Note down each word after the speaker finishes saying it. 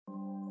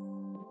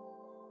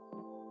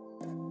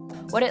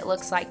what it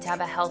looks like to have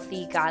a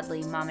healthy,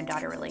 godly mom and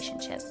daughter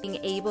relationship. Being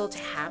able to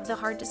have the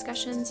hard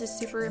discussions is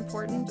super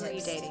important. Who are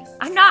you dating?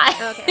 I'm not.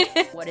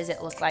 Okay. What does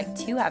it look like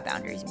to have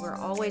boundaries? We're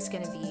always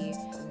going to be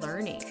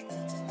learning.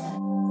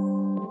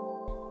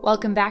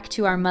 Welcome back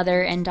to our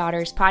Mother and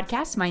Daughters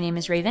podcast. My name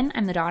is Raven.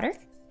 I'm the daughter.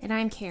 And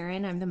I'm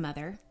Karen. I'm the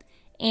mother.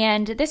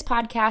 And this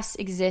podcast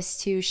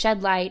exists to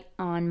shed light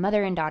on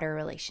mother and daughter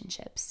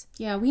relationships.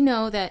 Yeah, we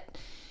know that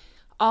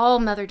all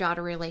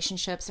mother-daughter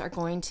relationships are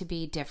going to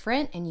be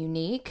different and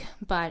unique,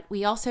 but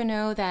we also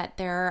know that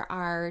there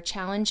are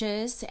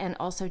challenges and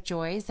also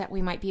joys that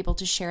we might be able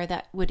to share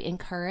that would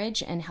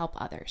encourage and help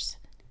others.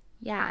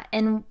 Yeah,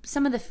 and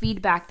some of the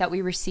feedback that we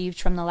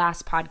received from the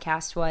last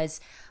podcast was,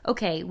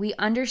 okay, we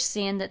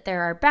understand that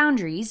there are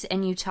boundaries,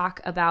 and you talk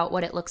about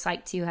what it looks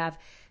like to have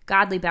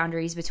godly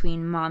boundaries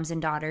between moms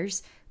and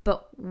daughters,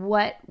 but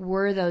what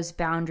were those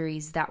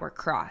boundaries that were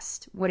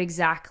crossed? What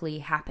exactly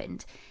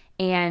happened?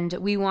 And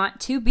we want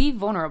to be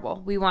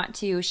vulnerable. We want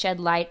to shed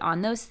light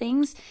on those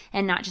things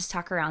and not just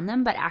talk around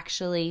them, but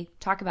actually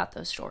talk about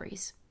those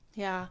stories.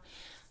 Yeah.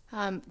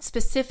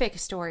 Specific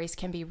stories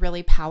can be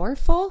really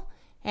powerful.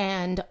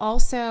 And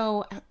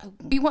also,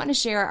 we want to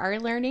share our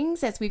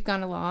learnings as we've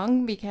gone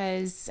along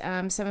because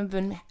some have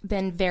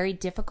been very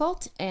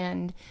difficult.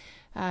 And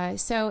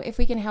so if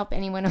we can help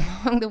anyone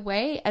along the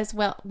way, as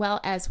well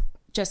as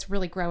just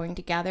really growing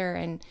together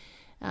and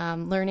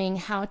learning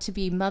how to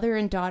be mother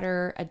and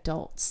daughter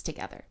adults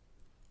together.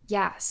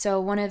 Yeah,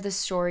 so one of the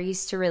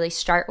stories to really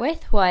start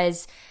with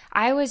was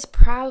I was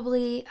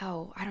probably,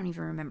 I don't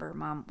even remember,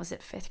 Mom. Was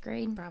it fifth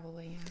grade?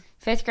 Probably, yeah.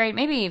 Fifth grade,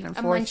 maybe even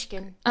fourth.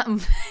 A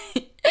munchkin.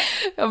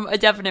 A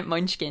definite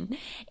munchkin.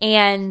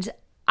 And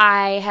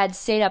I had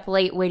stayed up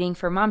late waiting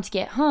for Mom to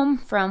get home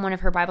from one of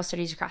her Bible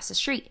studies across the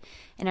street.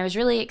 And I was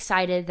really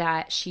excited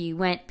that she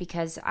went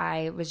because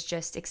I was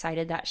just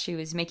excited that she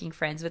was making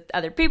friends with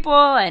other people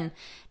and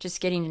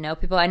just getting to know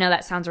people. I know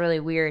that sounds really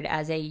weird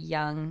as a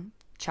young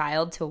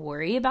child to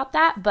worry about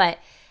that, but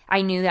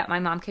I knew that my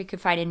mom could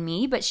confide in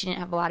me, but she didn't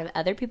have a lot of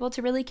other people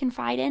to really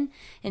confide in.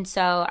 And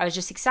so I was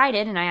just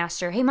excited, and I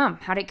asked her, hey, Mom,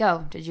 how'd it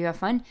go? Did you have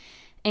fun?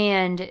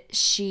 And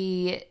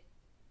she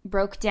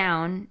broke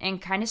down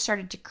and kind of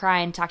started to cry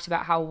and talked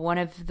about how one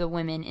of the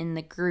women in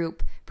the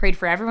group prayed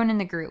for everyone in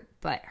the group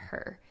but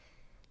her.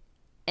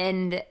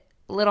 And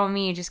little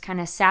me just kind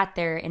of sat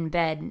there in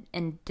bed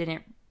and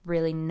didn't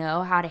really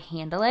know how to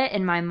handle it.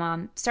 And my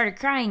mom started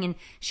crying, and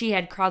she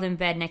had crawled in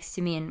bed next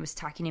to me and was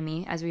talking to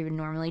me as we would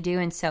normally do.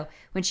 And so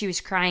when she was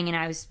crying and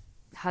I was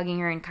hugging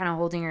her and kind of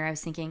holding her, I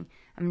was thinking,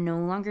 I'm no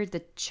longer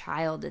the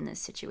child in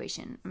this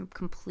situation. I'm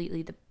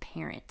completely the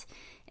parent.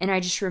 And I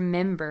just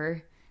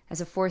remember as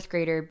a fourth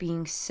grader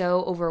being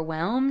so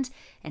overwhelmed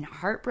and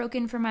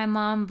heartbroken for my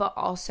mom, but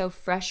also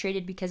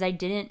frustrated because I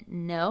didn't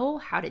know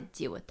how to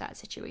deal with that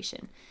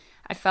situation.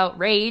 I felt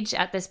rage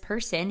at this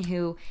person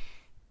who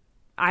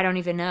I don't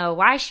even know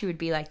why she would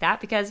be like that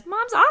because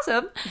Mom's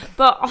awesome.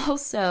 But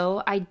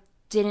also I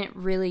didn't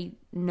really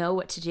know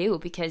what to do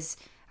because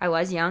I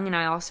was young, and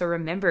I also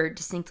remember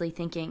distinctly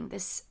thinking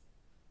this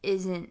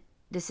isn't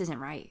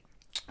right.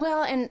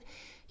 Well, and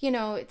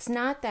it's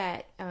not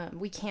that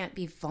we can't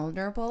be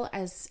vulnerable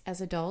as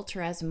adults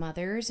or as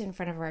mothers in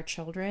front of our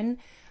children.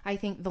 I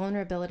think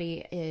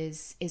vulnerability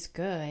is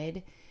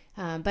good.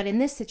 But in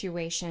this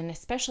situation,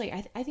 especially,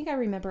 I think I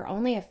remember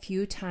only a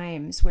few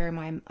times where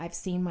I've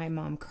seen my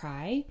mom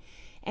cry.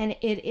 And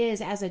it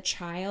is as a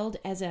child,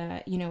 as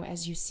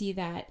you see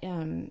that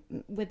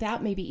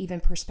without maybe even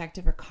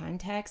perspective or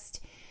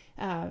context,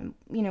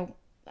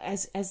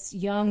 as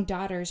young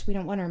daughters, we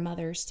don't want our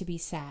mothers to be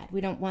sad.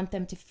 We don't want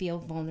them to feel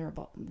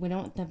vulnerable. We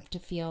don't want them to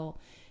feel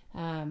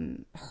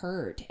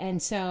hurt.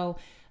 And so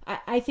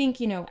I think,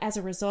 as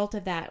a result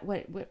of that,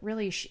 what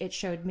really it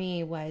showed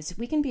me was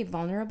we can be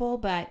vulnerable,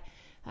 but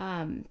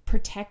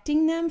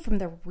protecting them from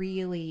the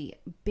really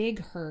big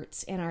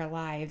hurts in our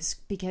lives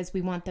because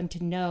we want them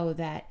to know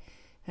that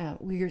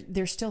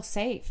they're still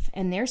safe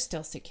and they're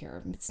still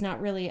secure. It's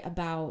not really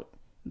about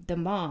the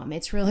mom.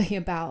 It's really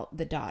about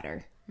the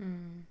daughter.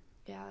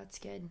 Yeah, that's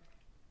good.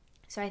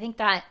 So I think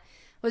that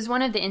was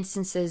one of the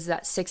instances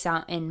that sticks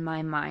out in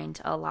my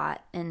mind a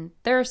lot. And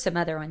there are some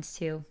other ones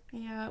too.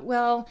 Yeah,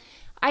 well,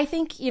 I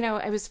think,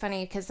 it was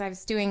funny because I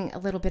was doing a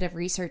little bit of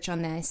research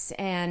on this,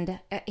 and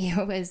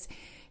it was,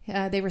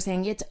 they were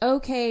saying it's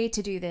okay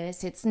to do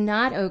this. It's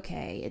not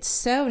okay. It's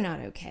so not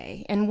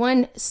okay. And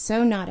one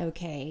so not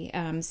okay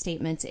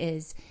statement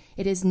is,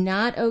 it is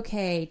not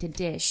okay to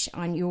dish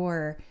on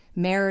your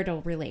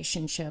marital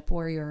relationship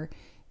or your,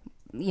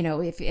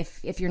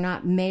 if you're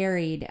not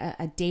married,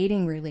 a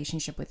dating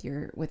relationship with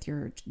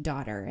your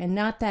daughter. And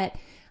not that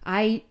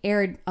I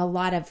aired a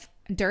lot of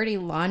dirty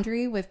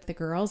laundry with the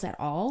girls at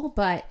all,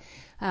 but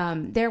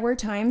there were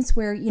times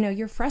where,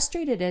 you're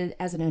frustrated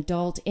as an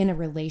adult in a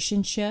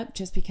relationship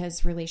just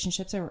because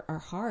relationships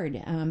are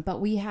hard.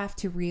 But we have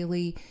to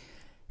really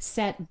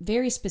set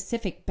very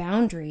specific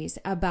boundaries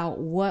about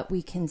what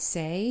we can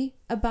say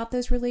about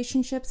those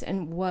relationships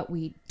and what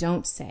we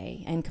don't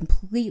say, and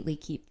completely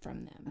keep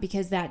from them,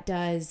 because that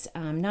does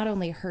not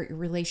only hurt your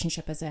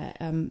relationship as a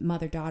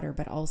mother-daughter,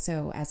 but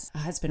also as a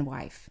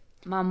husband-wife.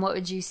 Mom, what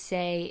would you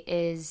say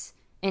is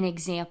an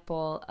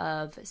example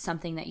of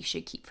something that you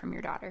should keep from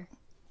your daughter?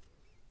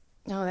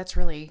 Oh, that's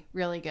really,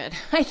 really good.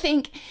 I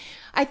think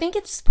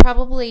it's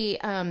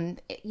probably,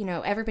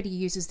 everybody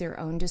uses their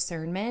own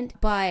discernment,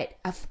 but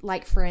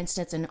like, for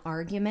instance, an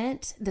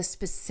argument, the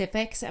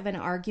specifics of an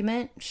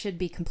argument should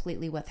be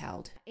completely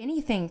withheld.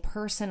 Anything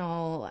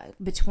personal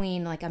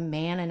between like a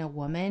man and a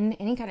woman,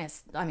 any kind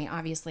of,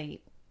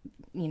 obviously,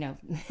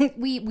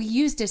 we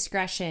use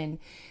discretion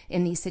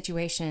in these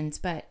situations,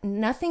 but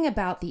nothing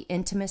about the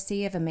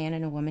intimacy of a man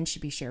and a woman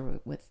should be shared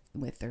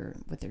with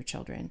their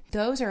children.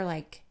 Those are,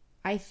 like,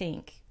 I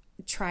think,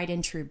 tried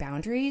and true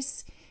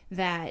boundaries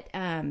that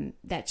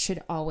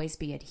should always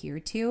be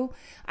adhered to.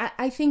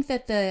 I think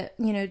that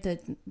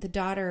the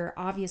daughter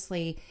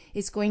obviously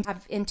is going to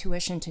have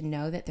intuition to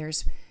know that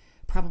there's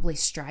probably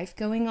strife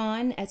going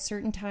on at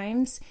certain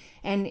times,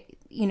 and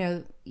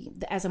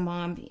as a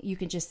mom, you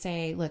can just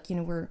say, look,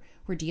 we're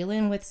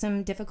dealing with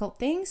some difficult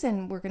things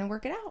and we're going to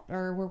work it out,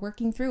 or we're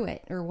working through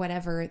it, or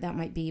whatever that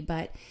might be,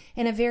 but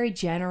in a very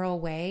general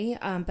way,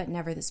 but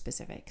never the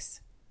specifics.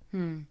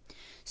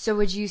 So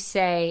would you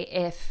say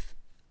if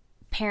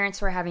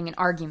parents were having an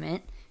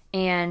argument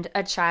and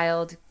a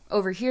child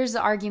overhears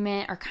the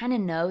argument or kind of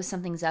knows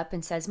something's up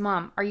and says,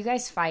 Mom, are you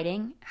guys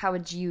fighting? How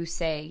would you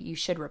say you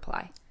should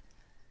reply?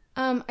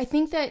 I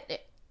think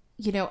that,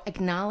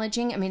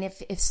 acknowledging,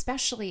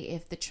 especially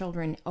if the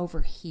children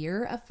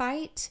overhear a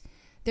fight,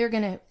 they're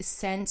going to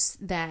sense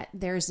that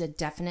there's a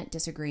definite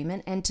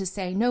disagreement, and to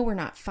say, no, we're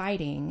not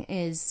fighting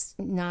is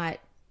not,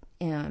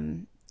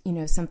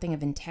 something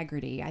of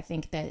integrity. I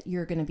think that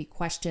you're going to be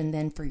questioned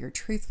then for your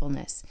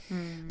truthfulness.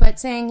 But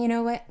saying, you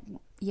know what,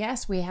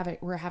 yes,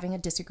 we're having a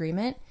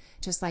disagreement,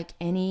 just like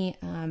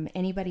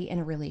anybody in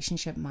a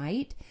relationship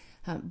might,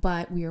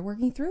 but we are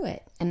working through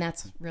it. And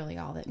that's really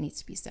all that needs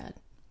to be said.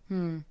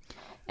 And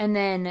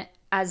then,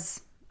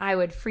 as I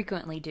would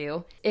frequently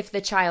do, if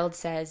the child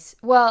says,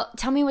 well,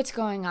 tell me what's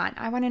going on.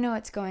 I want to know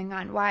what's going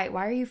on. Why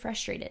are you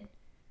frustrated?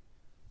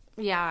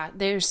 Yeah,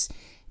 there's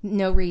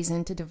no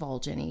reason to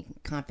divulge any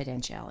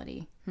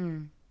confidentiality.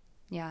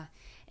 Yeah.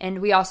 And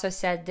we also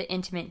said the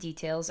intimate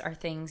details are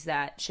things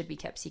that should be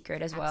kept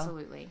secret as well.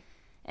 Absolutely.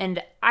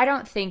 And I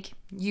don't think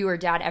you or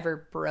Dad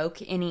ever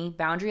broke any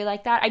boundary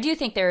like that. I do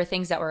think there are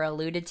things that were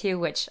alluded to,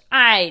 which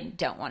I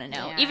don't want to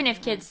know. Yeah, even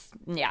if kids,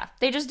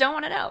 they just don't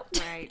want to know.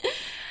 Right.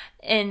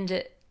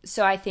 And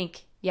so I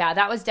think,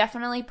 that was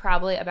definitely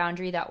probably a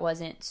boundary that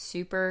wasn't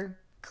super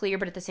clear,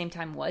 but at the same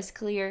time was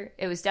clear.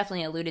 It was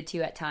definitely alluded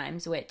to at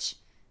times, which,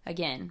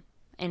 again,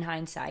 in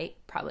hindsight,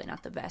 probably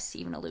not the best to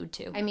even allude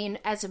to.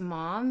 As a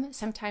mom,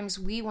 sometimes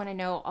we want to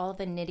know all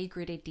the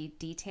nitty-gritty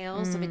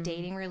details of a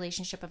dating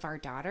relationship of our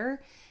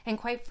daughter. And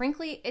quite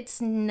frankly,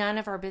 it's none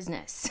of our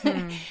business.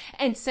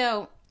 And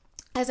so,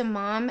 as a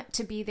mom,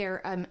 to be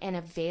there and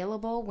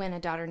available when a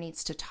daughter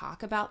needs to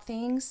talk about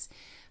things,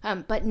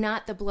 but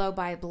not the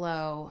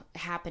blow-by-blow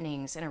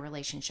happenings in a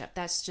relationship.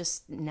 That's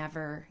just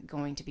never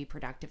going to be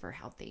productive or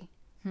healthy.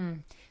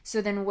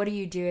 So then what do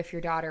you do if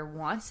your daughter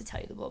wants to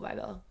tell you the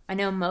blow-by-blow? I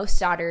know most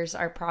daughters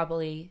are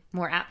probably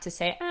more apt to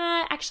say,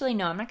 actually,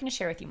 no, I'm not going to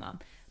share with you, Mom.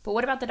 But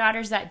what about the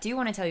daughters that do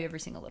want to tell you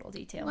every single little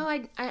detail?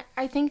 Well,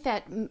 I think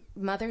that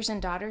mothers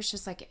and daughters,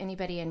 just like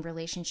anybody in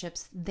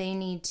relationships, they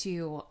need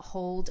to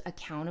hold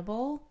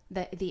accountable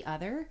the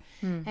other.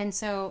 And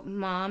so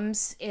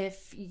moms,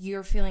 if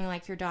you're feeling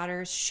like your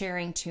daughter's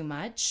sharing too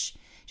much,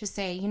 just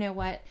say, you know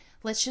what?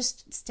 Let's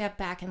just step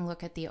back and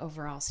look at the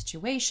overall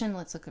situation.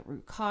 Let's look at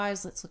root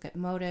cause. Let's look at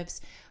motives.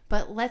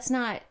 But let's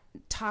not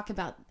talk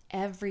about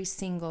every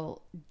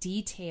single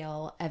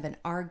detail of an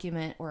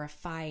argument or a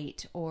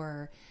fight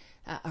or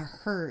a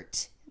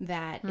hurt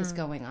that is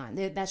going on.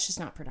 That's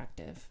just not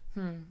productive.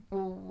 Well,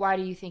 why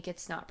do you think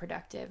it's not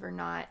productive or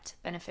not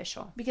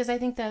beneficial? Because I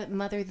think the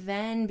mother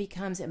then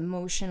becomes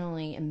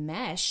emotionally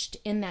enmeshed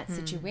in that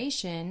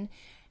situation,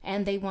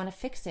 and they want to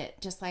fix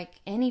it. Just like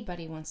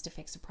anybody wants to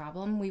fix a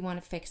problem. We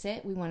want to fix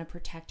it. We want to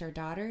protect our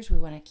daughters. We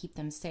want to keep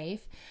them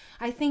safe.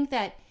 I think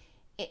that,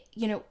 if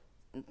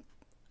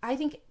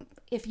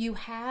you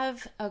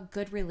have a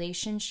good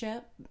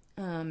relationship,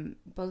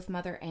 both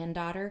mother and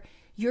daughter,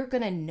 you're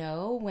going to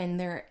know when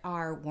there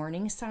are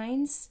warning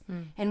signs.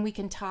 And we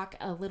can talk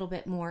a little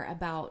bit more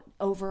about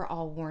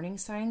overall warning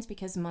signs,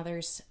 because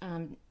mothers,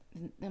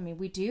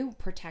 we do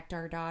protect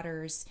our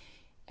daughters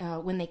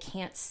when they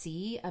can't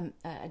see a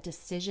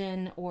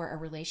decision or a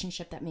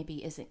relationship that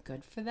maybe isn't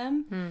good for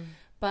them.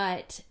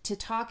 But to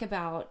talk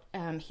about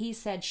he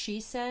said,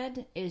 she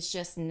said is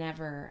just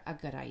never a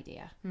good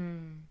idea.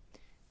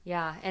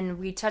 Yeah, and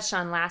we touched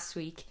on last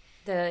week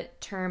the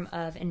term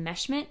of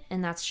enmeshment,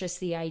 and that's just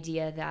the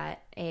idea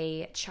that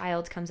a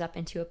child comes up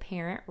into a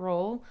parent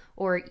role,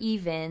 or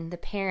even the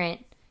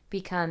parent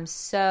becomes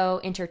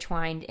so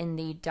intertwined in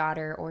the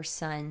daughter or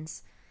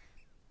son's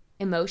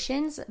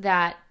emotions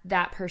that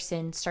that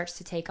person starts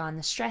to take on,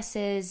 the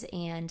stresses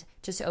and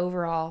just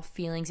overall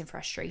feelings and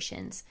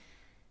frustrations.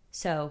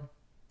 So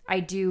I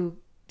do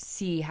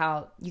see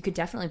how you could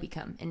definitely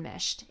become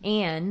enmeshed.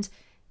 And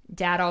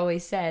Dad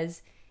always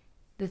says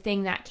the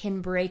thing that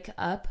can break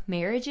up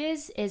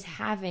marriages is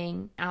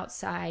having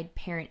outside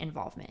parent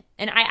involvement.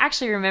 And I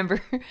actually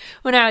remember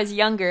when I was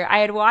younger, I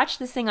had watched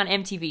this thing on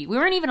MTV. We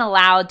weren't even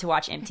allowed to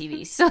watch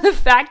MTV. So the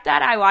fact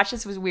that I watched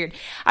this was weird.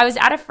 I was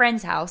at a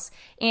friend's house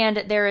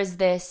and there is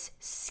this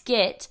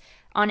skit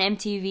on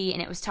MTV,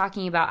 and it was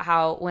talking about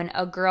how when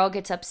a girl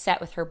gets upset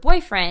with her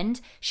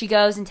boyfriend, she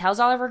goes and tells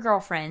all of her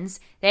girlfriends.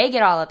 They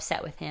get all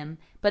upset with him.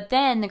 But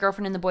then the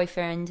girlfriend and the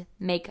boyfriend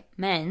make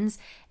amends,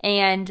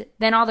 and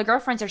then all the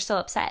girlfriends are still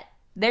upset.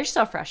 They're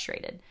still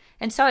frustrated.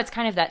 And so it's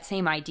kind of that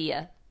same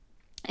idea,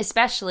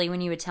 especially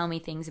when you would tell me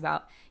things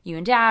about you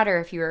and Dad, or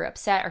if you were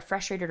upset or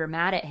frustrated or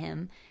mad at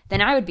him,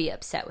 then I would be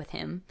upset with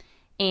him,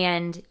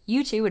 and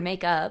you two would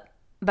make up,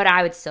 but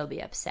I would still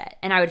be upset,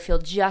 and I would feel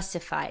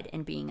justified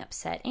in being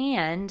upset,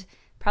 and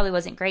probably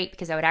wasn't great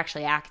because I would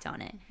actually act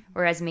on it.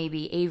 Whereas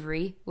maybe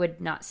Avery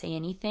would not say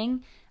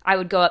anything. I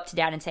would go up to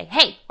Dad and say,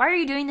 hey, why are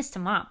you doing this to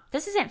Mom?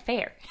 This isn't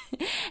fair.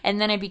 And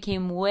then I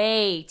became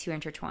way too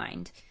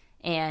intertwined,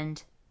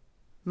 and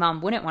Mom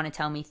wouldn't want to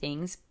tell me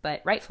things,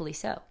 but rightfully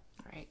so.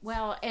 Right.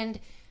 Well, and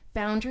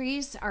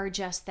boundaries are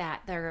just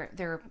that.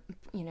 They're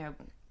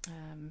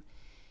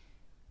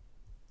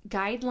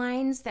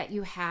guidelines that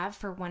you have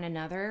for one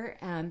another,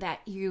 that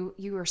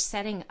you are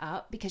setting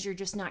up because you're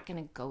just not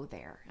going to go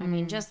there. I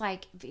mean, just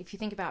like if you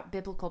think about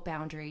biblical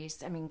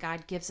boundaries, I mean,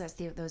 God gives us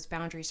those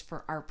boundaries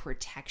for our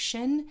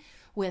protection.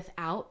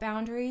 Without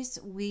boundaries,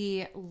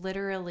 we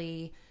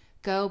literally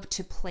go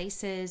to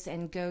places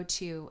and go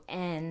to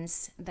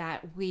ends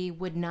that we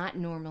would not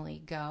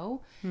normally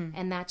go.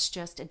 And that's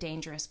just a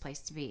dangerous place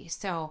to be.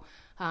 So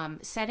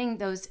setting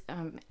those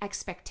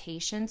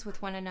expectations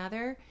with one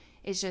another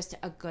is just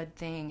a good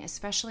thing,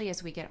 especially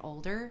as we get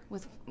older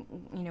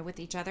with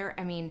each other.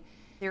 I mean,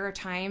 there are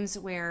times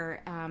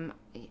where,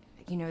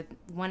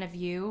 one of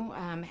you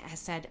has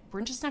said,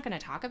 we're just not going to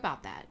talk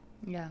about that.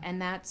 Yeah.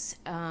 And that's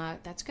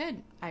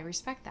good. I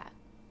respect that.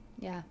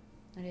 Yeah,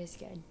 that is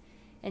good.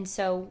 And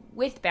so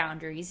with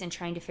boundaries and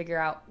trying to figure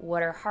out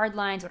what are hard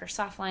lines, what are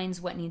soft lines,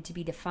 what need to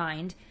be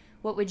defined,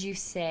 what would you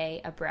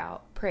say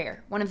about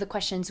prayer? One of the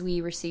questions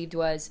we received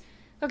was,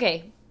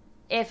 okay,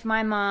 if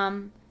my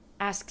mom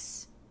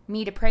asks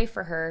me to pray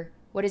for her,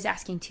 what is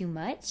asking too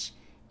much,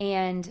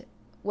 and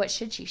what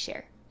should she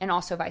share? And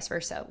also vice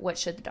versa, what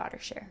should the daughter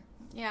share?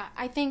 Yeah,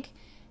 I think,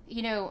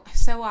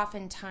 so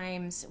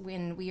oftentimes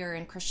when we are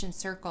in Christian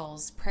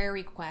circles, prayer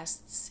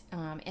requests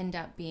end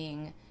up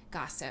being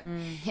gossip.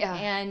 Yeah.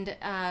 And,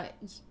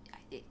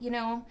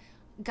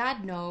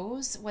 God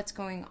knows what's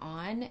going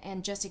on,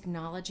 and just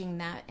acknowledging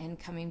that and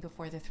coming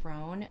before the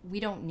throne, we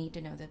don't need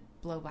to know the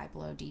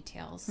blow-by-blow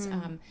details.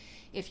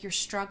 If you're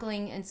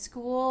struggling in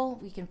school,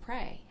 we can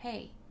pray.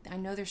 Hey, I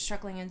know they're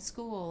struggling in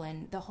school,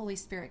 and the Holy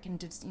Spirit can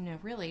just,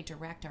 really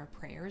direct our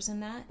prayers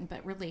in that.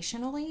 But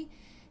relationally,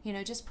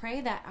 just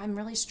pray that I'm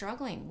really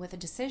struggling with a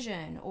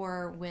decision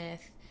or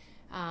with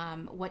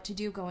what to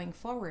do going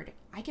forward.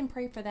 I can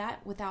pray for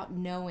that without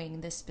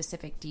knowing the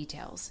specific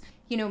details.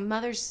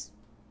 Mothers,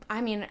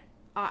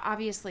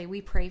 obviously we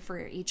pray for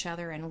each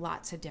other in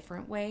lots of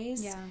different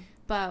ways. Yeah.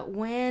 But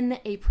when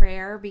a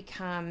prayer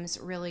becomes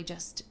really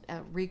just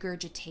a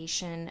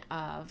regurgitation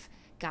of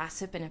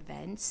gossip and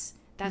events,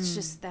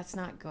 that's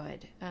not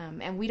good.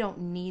 And we don't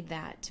need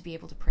that to be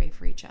able to pray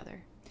for each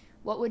other.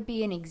 What would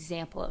be an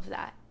example of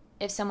that?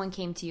 If someone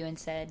came to you and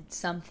said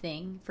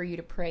something for you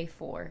to pray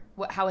for,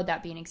 how would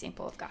that be an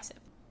example of gossip?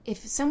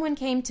 If someone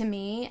came to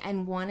me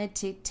and wanted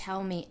to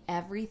tell me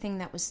everything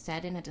that was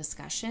said in a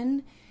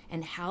discussion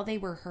and how they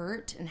were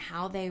hurt and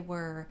how they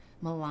were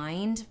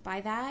maligned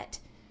by that,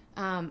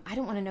 I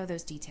don't want to know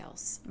those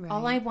details. Right.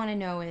 All I want to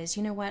know is,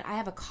 you know what, I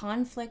have a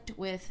conflict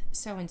with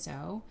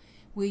so-and-so.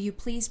 Will you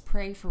please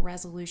pray for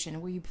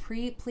resolution? Will you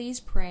please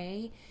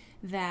pray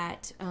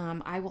that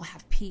I will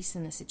have peace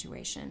in the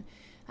situation?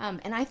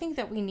 And I think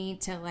that we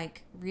need to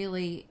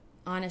really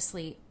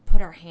honestly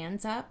put our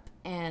hands up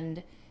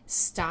and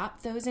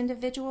stop those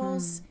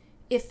individuals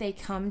if they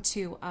come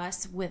to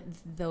us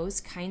with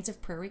those kinds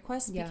of prayer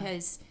requests,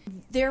 because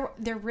they're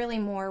really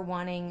more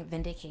wanting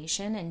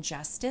vindication and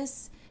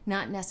justice,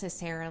 not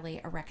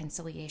necessarily a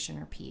reconciliation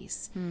or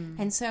peace.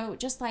 And so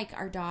just like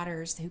our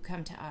daughters who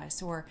come to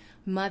us, or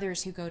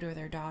mothers who go to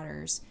their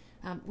daughters,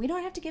 we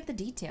don't have to give the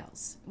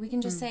details. We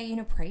can just say,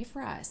 pray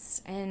for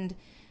us. And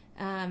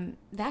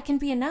that can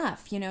be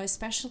enough,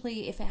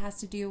 especially if it has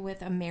to do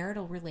with a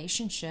marital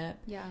relationship.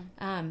 Yeah.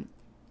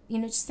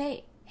 Just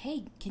say,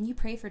 hey, can you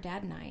pray for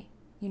Dad and I?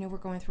 We're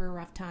going through a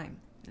rough time.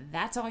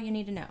 That's all you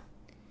need to know.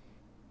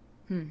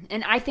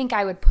 And I think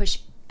I would push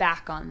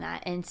back on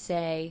that and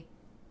say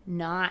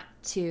not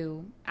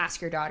to ask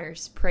your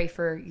daughters, pray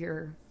for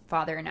your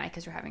father and I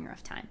because we're having a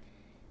rough time.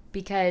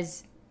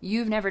 Because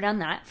you've never done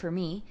that for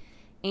me.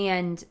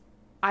 And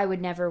I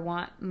would never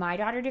want my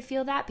daughter to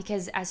feel that,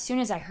 because as soon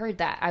as I heard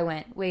that, I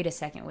went, wait a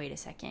second.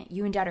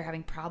 You and Dad are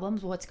having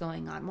problems? What's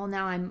going on? Well,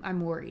 now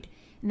I'm worried.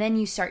 And then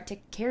you start to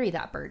carry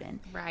that burden.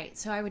 Right.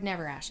 So I would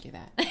never ask you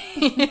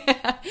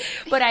that.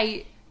 But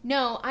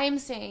No, I'm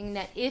saying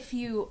that if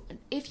you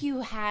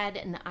had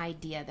an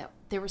idea that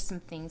there were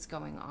some things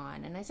going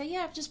on, and I say,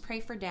 yeah, just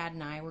pray for Dad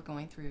and I. We're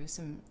going through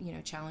some,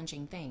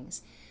 challenging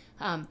things.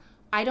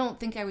 I don't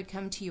think I would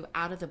come to you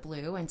out of the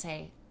blue and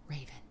say,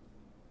 Raven,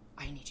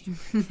 I need you to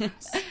pray for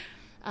us.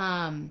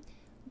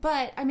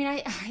 But I mean,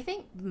 I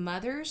think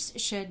mothers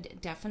should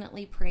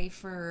definitely pray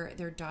for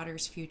their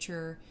daughters'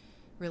 future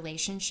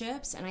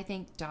relationships, and I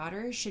think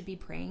daughters should be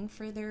praying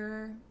for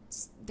their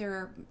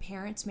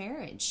parents'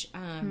 marriage,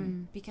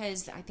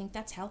 because I think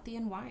that's healthy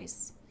and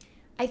wise.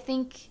 I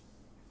think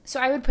so.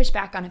 I would push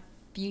back on a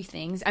few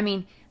things. I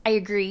mean, I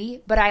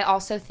agree, but I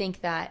also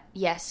think that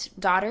yes,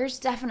 daughters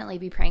definitely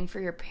be praying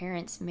for your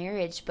parents'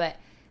 marriage, but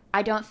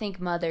I don't think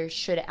mothers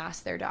should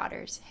ask their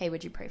daughters, hey,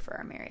 would you pray for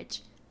our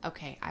marriage?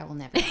 Okay, I will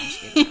never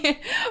ask you that.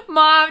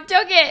 Mom,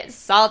 don't get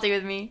salty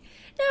with me.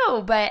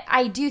 No, but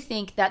I do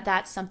think that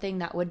that's something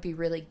that would be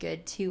really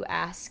good to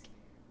ask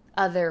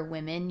other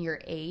women your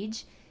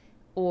age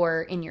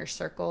or in your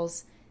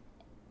circles,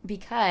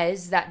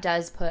 because that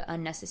does put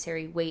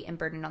unnecessary weight and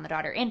burden on the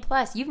daughter. And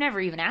plus, you've never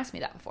even asked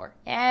me that before,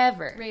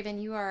 ever. Raven,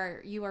 you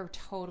are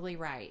totally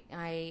right.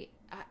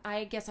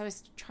 I guess I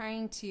was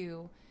trying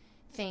to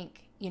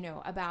think,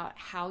 about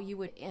how you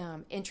would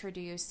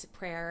introduce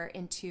prayer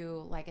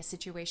into like a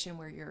situation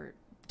where your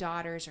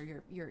daughters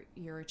or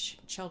your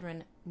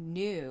children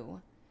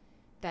knew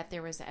that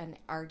there was an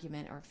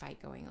argument or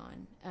fight going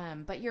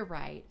on. But you're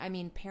right. I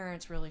mean,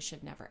 parents really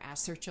should never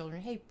ask their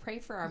children, hey, pray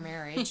for our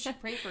marriage,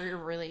 pray for your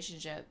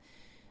relationship.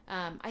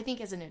 I think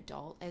as an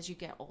adult, as you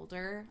get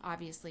older,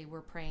 obviously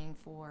we're praying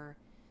for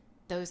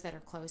those that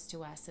are close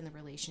to us and the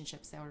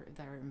relationships that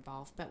are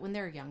involved. But when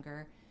they're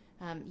younger,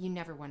 you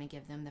never want to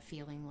give them the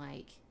feeling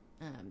like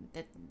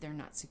that they're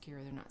not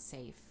secure, they're not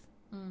safe.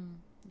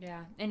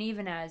 Yeah. And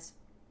even as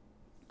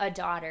a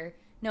daughter,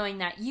 knowing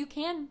that you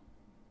can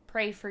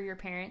pray for your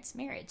parents'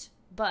 marriage,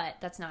 but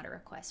that's not a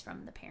request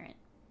from the parent.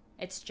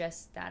 It's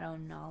just that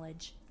own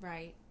knowledge.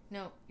 Right.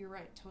 No, you're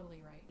right.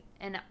 Totally right.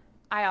 And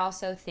I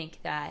also think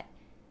that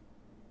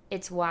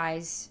it's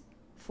wise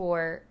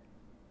for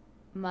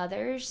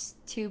mothers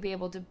to be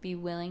able to be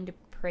willing to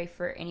pray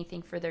for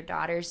anything for their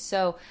daughters.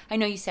 So I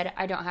know you said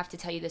I don't have to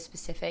tell you the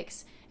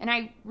specifics, and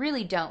I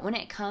really don't. When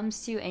it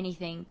comes to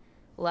anything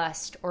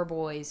lust or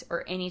boys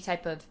or any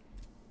type of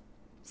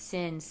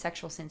sins,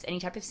 sexual sins, any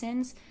type of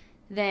sins,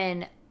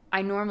 then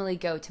I normally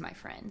go to my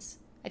friends.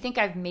 I think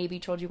I've maybe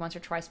told you once or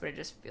twice, but it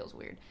just feels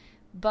weird.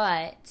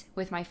 But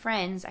with my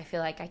friends, I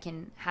feel like I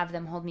can have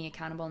them hold me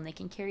accountable and they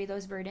can carry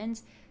those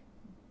burdens.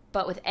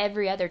 But with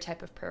every other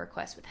type of prayer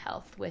request, with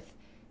health, with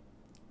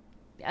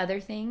other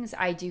things,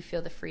 I do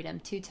feel the freedom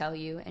to tell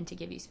you and to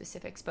give you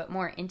specifics. But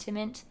more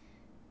intimate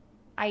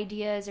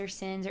ideas or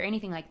sins or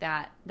anything like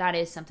that, that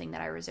is something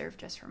that I reserve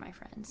just for my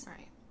friends.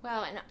 Right.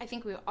 Well, and I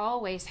think we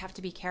always have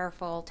to be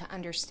careful to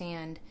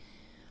understand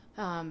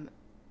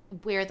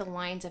where the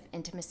lines of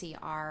intimacy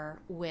are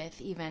with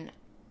even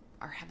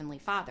our Heavenly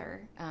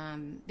Father,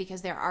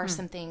 because there are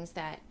some things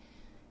that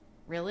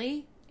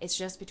really it's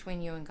just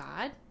between you and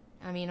God.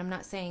 I mean, I'm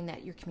not saying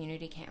that your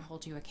community can't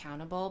hold you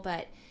accountable,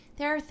 but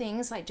there are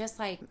things like just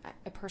like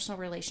a personal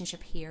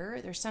relationship here.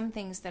 There's some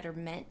things that are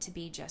meant to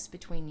be just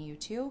between you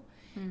two,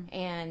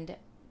 and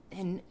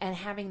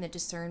having the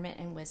discernment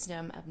and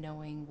wisdom of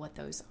knowing what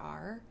those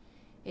are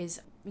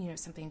is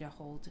something to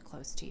hold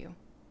close to you.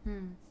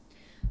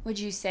 Would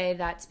you say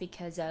that's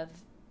because of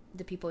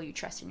the people you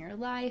trust in your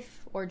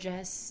life, or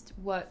just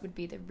what would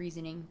be the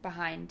reasoning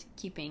behind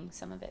keeping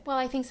some of it? Well,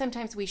 I think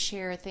sometimes we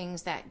share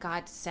things that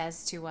God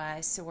says to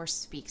us or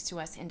speaks to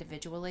us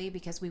individually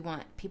because we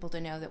want people to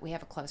know that we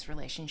have a close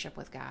relationship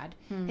with God.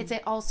 It's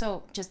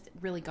also just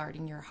really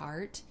guarding your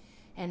heart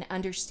and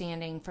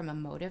understanding from a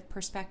motive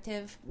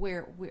perspective,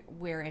 where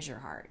is your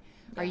heart?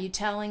 Yeah. Are you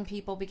telling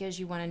people because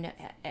you want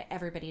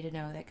everybody to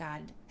know that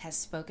God has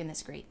spoken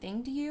this great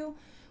thing to you?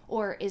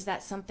 Or is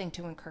that something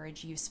to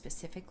encourage you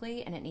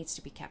specifically, and it needs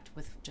to be kept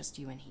with just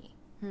you and he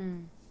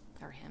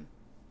or him?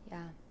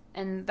 Yeah.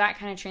 And that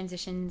kind of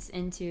transitions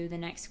into the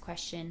next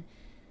question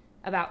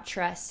about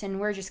trust. And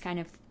we're just kind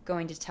of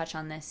going to touch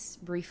on this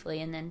briefly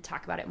and then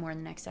talk about it more in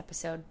the next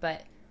episode.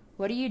 But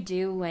what do you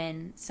do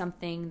when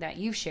something that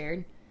you've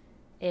shared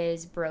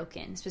is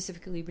broken,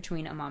 specifically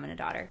between a mom and a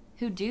daughter?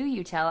 Who do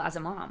you tell as a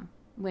mom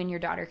when your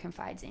daughter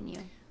confides in you?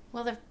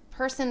 Well, the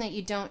person that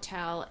you don't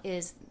tell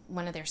is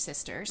one of their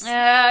sisters.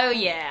 Oh,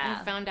 yeah.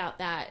 I found out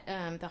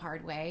that the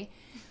hard way.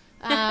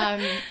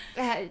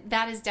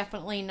 That is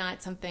definitely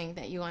not something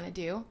that you want to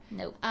do.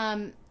 Nope.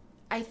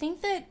 I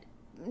think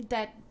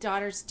that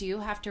daughters do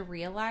have to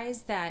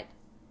realize that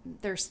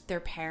their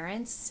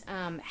parents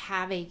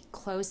have a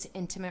close,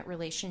 intimate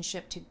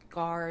relationship to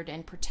guard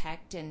and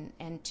protect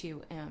and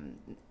to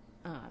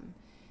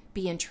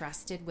be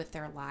entrusted with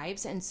their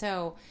lives. And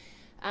so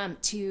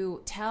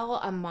to tell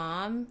a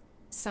mom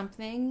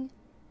something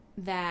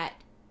that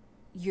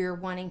you're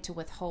wanting to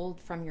withhold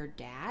from your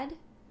dad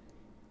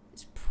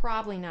is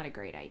probably not a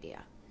great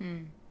idea.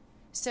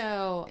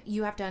 So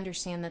you have to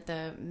understand that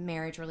the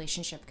marriage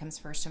relationship comes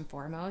first and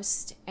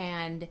foremost.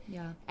 And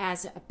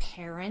as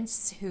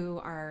parents who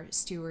are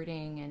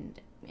stewarding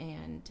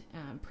and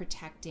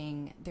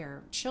protecting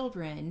their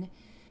children,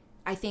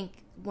 I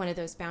think one of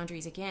those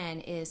boundaries, again,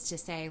 is to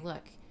say,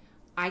 look,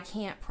 I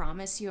can't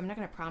promise you, I'm not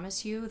going to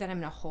promise you that I'm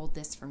going to hold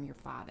this from your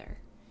father.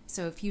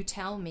 So if you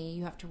tell me,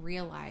 you have to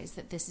realize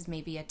that this is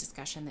maybe a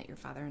discussion that your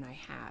father and I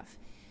have.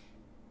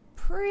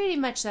 Pretty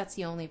much that's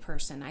the only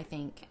person, I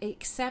think,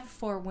 except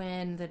for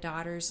when the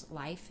daughter's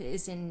life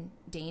is in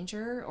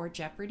danger or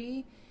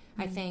jeopardy.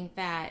 I think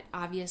that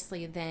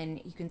obviously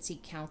then you can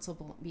seek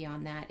counsel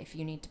beyond that if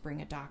you need to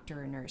bring a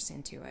doctor or nurse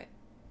into it.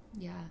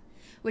 Yeah.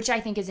 Which I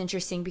think is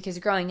interesting because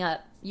growing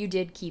up, you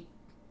did keep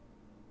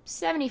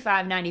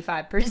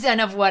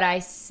 95% of what I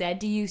said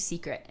to you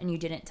secret, and you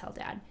didn't tell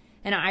Dad.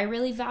 And I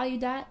really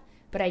valued that,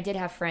 but I did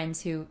have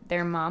friends who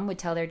their mom would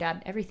tell their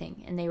dad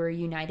everything, and they were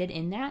united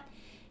in that.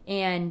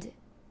 And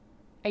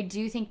I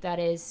do think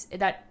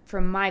that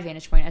from my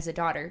vantage point as a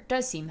daughter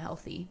does seem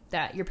healthy,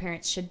 that your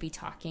parents should be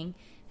talking.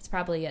 It's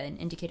probably an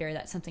indicator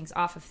that something's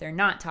off if they're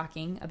not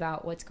talking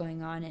about what's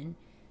going on in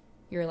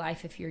your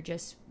life, if you're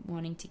just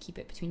wanting to keep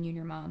it between you and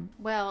your mom.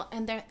 Well,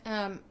 and there,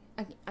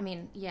 I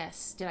mean,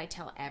 yes. Did I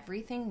tell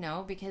everything?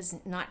 No, because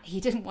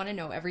he didn't want to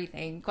know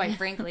everything, quite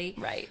frankly.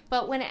 Right.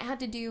 But when it had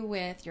to do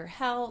with your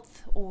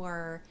health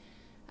or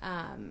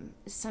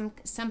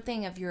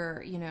something of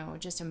your,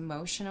 just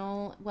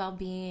emotional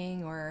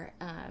well-being or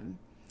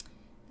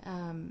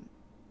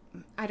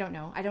I don't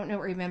know.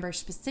 Remember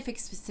specific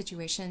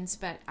situations,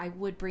 but I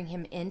would bring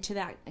him into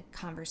that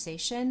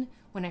conversation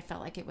when I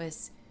felt like it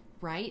was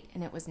right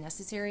and it was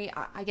necessary.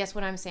 I guess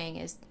what I'm saying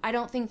is I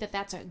don't think that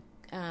that's a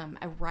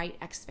right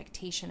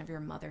expectation of your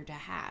mother to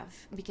have,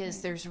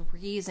 because there's a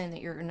reason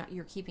that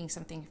you're keeping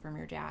something from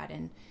your dad,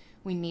 and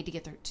we need to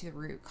get to the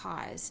root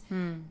cause.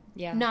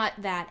 Yeah. Not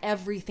that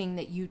everything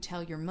that you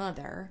tell your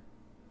mother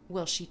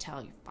will she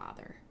tell your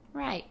father.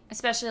 Right.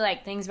 Especially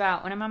like things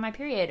about when I'm on my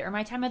period or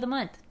my time of the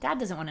month. Dad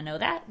doesn't want to know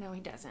that. No, he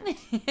doesn't.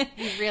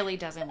 He really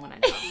doesn't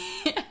want to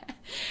know.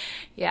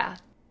 Yeah.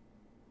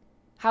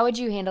 How would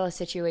you handle a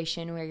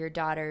situation where your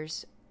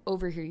daughters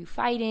overhear you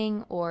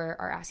fighting or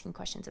are asking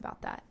questions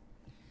about that?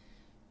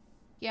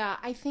 Yeah,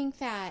 I think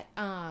that,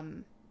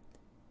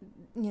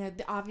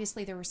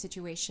 obviously there were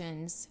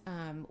situations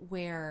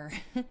where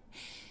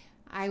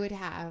I would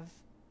have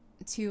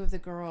two of the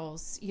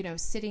girls,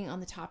 sitting on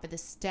the top of the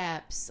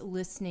steps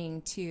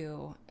listening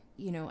to,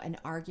 an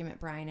argument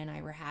Brian and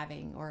I were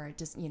having, or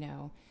just,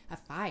 a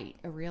fight,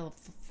 a real,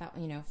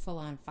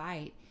 full-on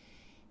fight.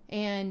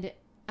 And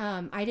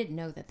I didn't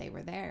know that they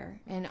were there.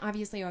 And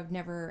obviously I've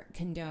never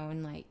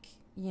condoned,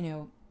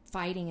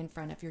 fighting in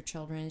front of your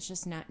children. It's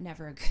just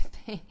never a good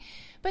thing.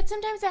 But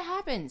sometimes that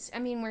happens. I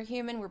mean, we're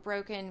human, we're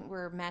broken,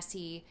 we're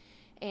messy.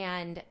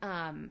 And,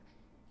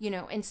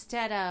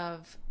 instead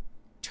of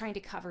trying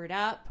to cover it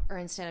up or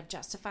instead of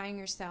justifying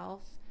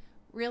yourself,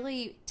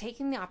 really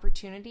taking the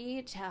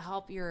opportunity to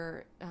help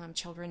your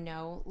children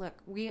know, look,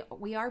 we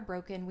are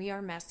broken, we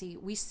are messy,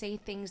 we say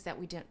things that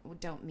we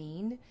don't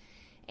mean.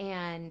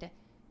 And,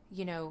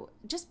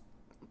 just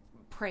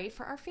pray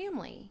for our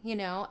family,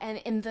 and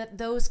in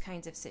those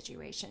kinds of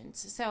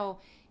situations. So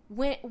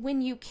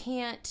when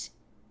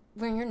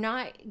you're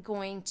not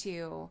going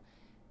to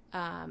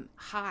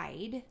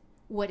hide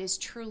what is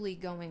truly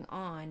going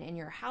on in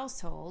your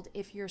household,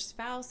 if your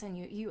spouse and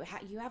you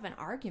have an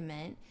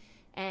argument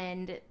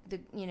and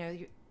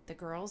the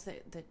girls,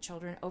 the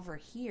children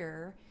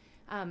overhear,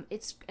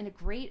 it's a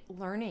great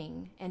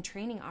learning and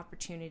training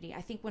opportunity.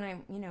 I think when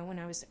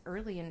I was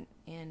early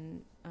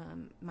in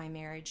my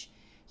marriage,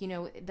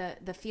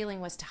 the feeling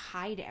was to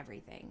hide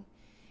everything.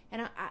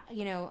 And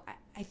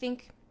I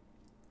think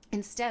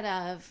instead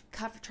of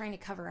trying to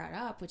cover it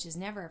up, which is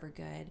never ever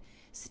good,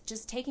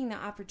 just taking the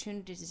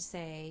opportunity to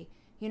say,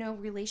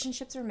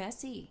 relationships are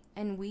messy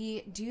and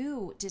we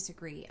do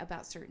disagree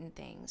about certain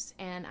things.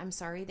 And I'm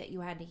sorry that you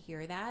had to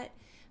hear that.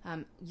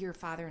 Your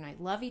father and I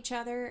love each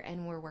other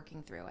and we're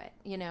working through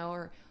it,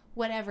 or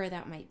whatever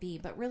that might be.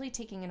 But really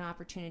taking an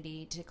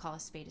opportunity to call a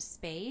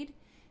spade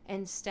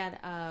instead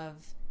of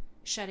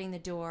shutting the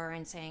door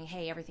and saying,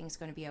 hey, everything's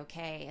going to be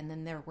okay. And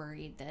then they're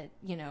worried that,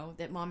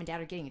 that mom and dad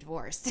are getting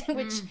divorced,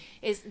 which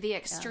is the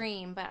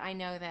extreme. Yeah. But I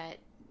know that,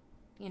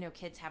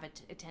 kids have a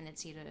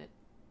tendency to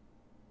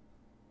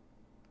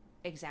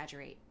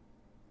exaggerate.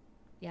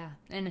 Yeah.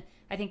 And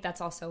I think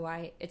that's also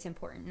why it's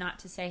important not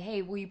to say,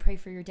 hey, will you pray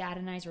for your dad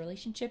and I's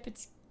relationship?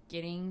 It's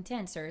getting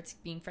tense or it's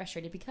being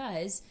frustrated,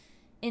 because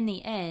in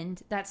the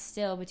end, that's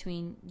still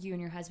between you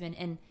and your husband.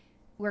 And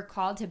we're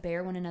called to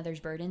bear one another's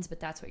burdens, but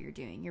that's what you're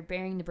doing. You're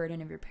bearing the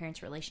burden of your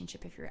parents'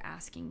 relationship if you're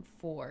asking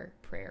for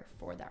prayer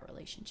for that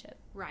relationship.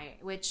 Right,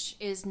 which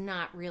is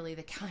not really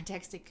the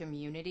context of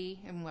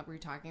community. And what we're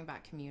talking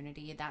about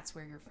community, that's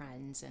where your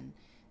friends and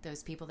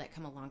those people that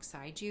come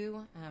alongside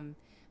you.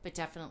 But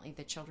definitely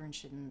the children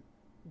shouldn't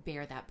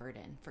bear that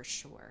burden, for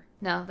sure.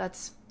 No,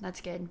 that's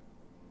good.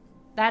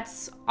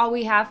 that's all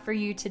we have for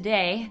you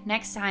today.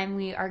 Next time,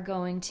 we are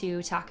going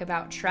to talk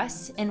about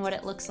trust and what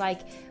it looks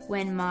like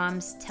when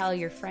moms tell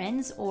your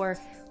friends, or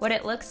what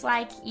it looks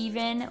like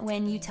even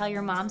when you tell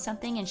your mom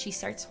something and she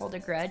starts to hold a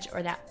grudge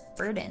or that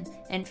burden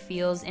and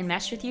feels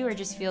enmeshed with you, or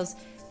just feels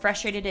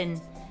frustrated and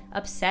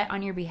upset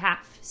on your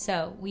behalf.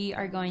 So we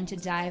are going to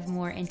dive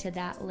more into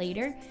that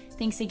later.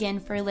 Thanks again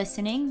for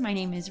listening. My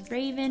name is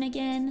Raven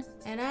again.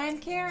 And I'm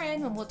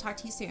Karen, and we'll talk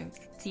to you soon.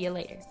 See you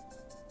later.